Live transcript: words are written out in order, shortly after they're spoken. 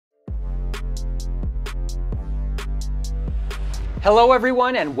Hello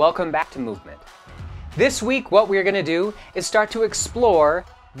everyone and welcome back to Movement. This week what we're going to do is start to explore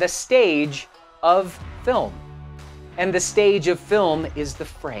the stage of film. And the stage of film is the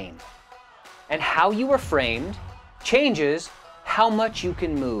frame. And how you are framed changes how much you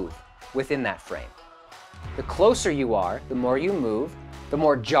can move within that frame. The closer you are, the more you move, the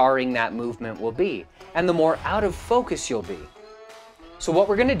more jarring that movement will be, and the more out of focus you'll be. So what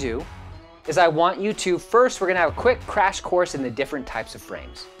we're going to do is I want you to, first we're going to have a quick crash course in the different types of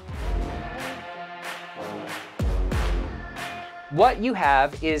frames. What you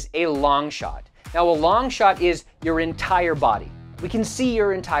have is a long shot. Now a long shot is your entire body. We can see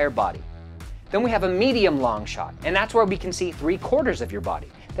your entire body. Then we have a medium long shot, and that's where we can see 3/4 of your body.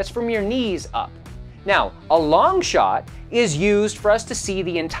 That's from your knees up. Now, a long shot is used for us to see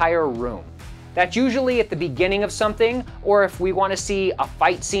the entire room. That's usually at the beginning of something, or if we want to see a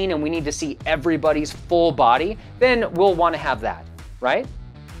fight scene and we need to see everybody's full body, then we'll want to have that, right?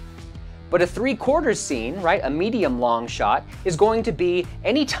 But a 3/4 scene, right, a medium long shot, is going to be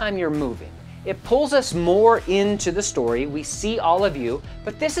anytime you're moving. It pulls us more into the story. We see all of you,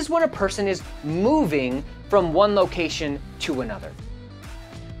 but this is when a person is moving from one location to another.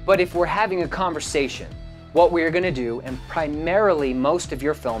 But if we're having a conversation, what we're going to do, and primarily most of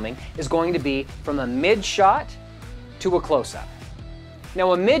your filming, is going to be from a mid shot to a close-up.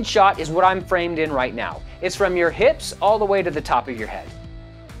 Now a mid shot is what I'm framed in right now. It's from your hips all the way to the top of your head.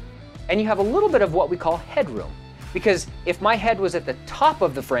 And you have a little bit of what we call headroom, because if my head was at the top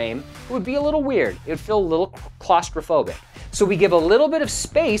of the frame, it would be a little weird. It would feel a little claustrophobic. So we give a little bit of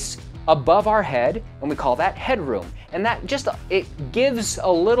space above our head, and we call that headroom. And that just, it gives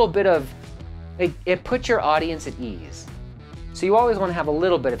a little bit of, it puts your audience at ease. So you always want to have a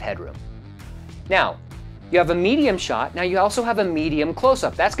little bit of headroom. Now, you have a medium shot. Now you also have a medium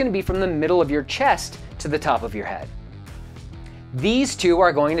close-up. That's going to be from the middle of your chest to the top of your head. These two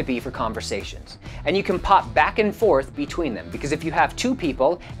are going to be for conversations. And you can pop back and forth between them, because if you have two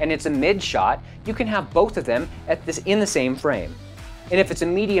people and it's a mid shot, you can have both of them in the same frame. And if it's a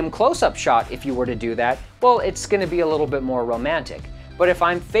medium close-up shot, if you were to do that, well, it's going to be a little bit more romantic. But if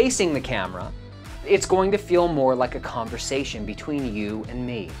I'm facing the camera, it's going to feel more like a conversation between you and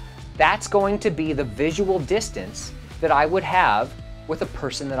me. That's going to be the visual distance that I would have with a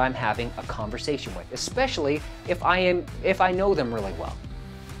person that I'm having a conversation with, especially if I know them really well.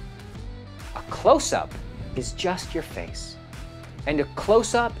 A close-up is just your face. And a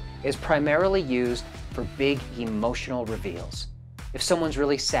close-up is primarily used for big emotional reveals. If someone's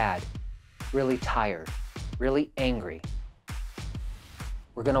really sad, really tired, really angry,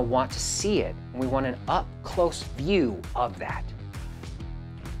 we're going to want to see it, and we want an up-close view of that.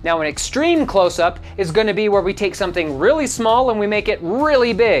 Now, an extreme close-up is going to be where we take something really small and we make it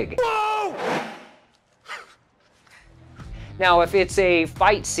really big. Whoa! Now, if it's a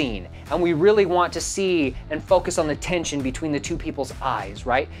fight scene and we really want to see and focus on the tension between the two people's eyes,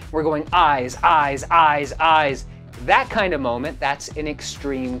 right? We're going eyes, eyes, eyes, eyes. That kind of moment, that's an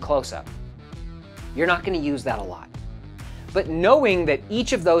extreme close-up. You're not going to use that a lot. But knowing that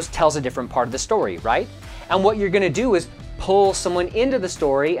each of those tells a different part of the story, right? And what you're going to do is pull someone into the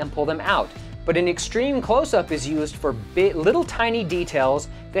story and pull them out. But an extreme close-up is used for little tiny details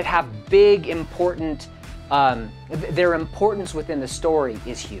that have big important, their importance within the story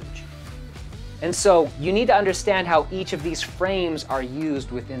is huge. And so you need to understand how each of these frames are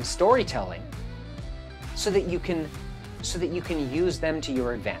used within storytelling so that you can use them to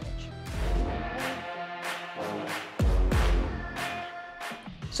your advantage.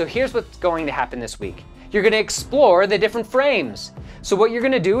 So here's what's going to happen this week. You're going to explore the different frames. So what you're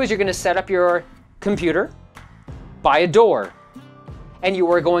going to do is you're going to set up your computer by a door. And you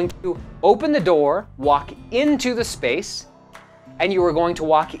are going to open the door, walk into the space, and you are going to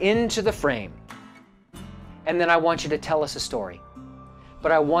walk into the frame. And then I want you to tell us a story.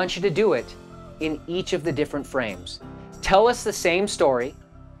 But I want you to do it in each of the different frames. Tell us the same story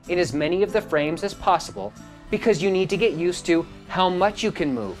in as many of the frames as possible, because you need to get used to how much you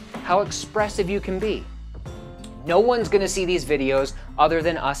can move, how expressive you can be. No one's going to see these videos other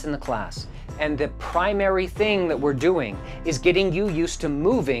than us in the class. And the primary thing that we're doing is getting you used to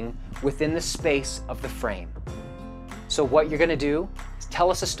moving within the space of the frame. So what you're going to do is tell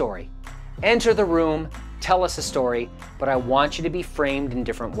us a story. Enter the room, tell us a story, but I want you to be framed in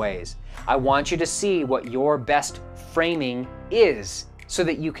different ways. I want you to see what your best framing is so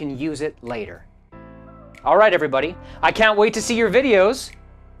that you can use it later. All right, everybody, I can't wait to see your videos,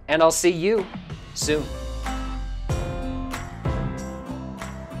 and I'll see you soon.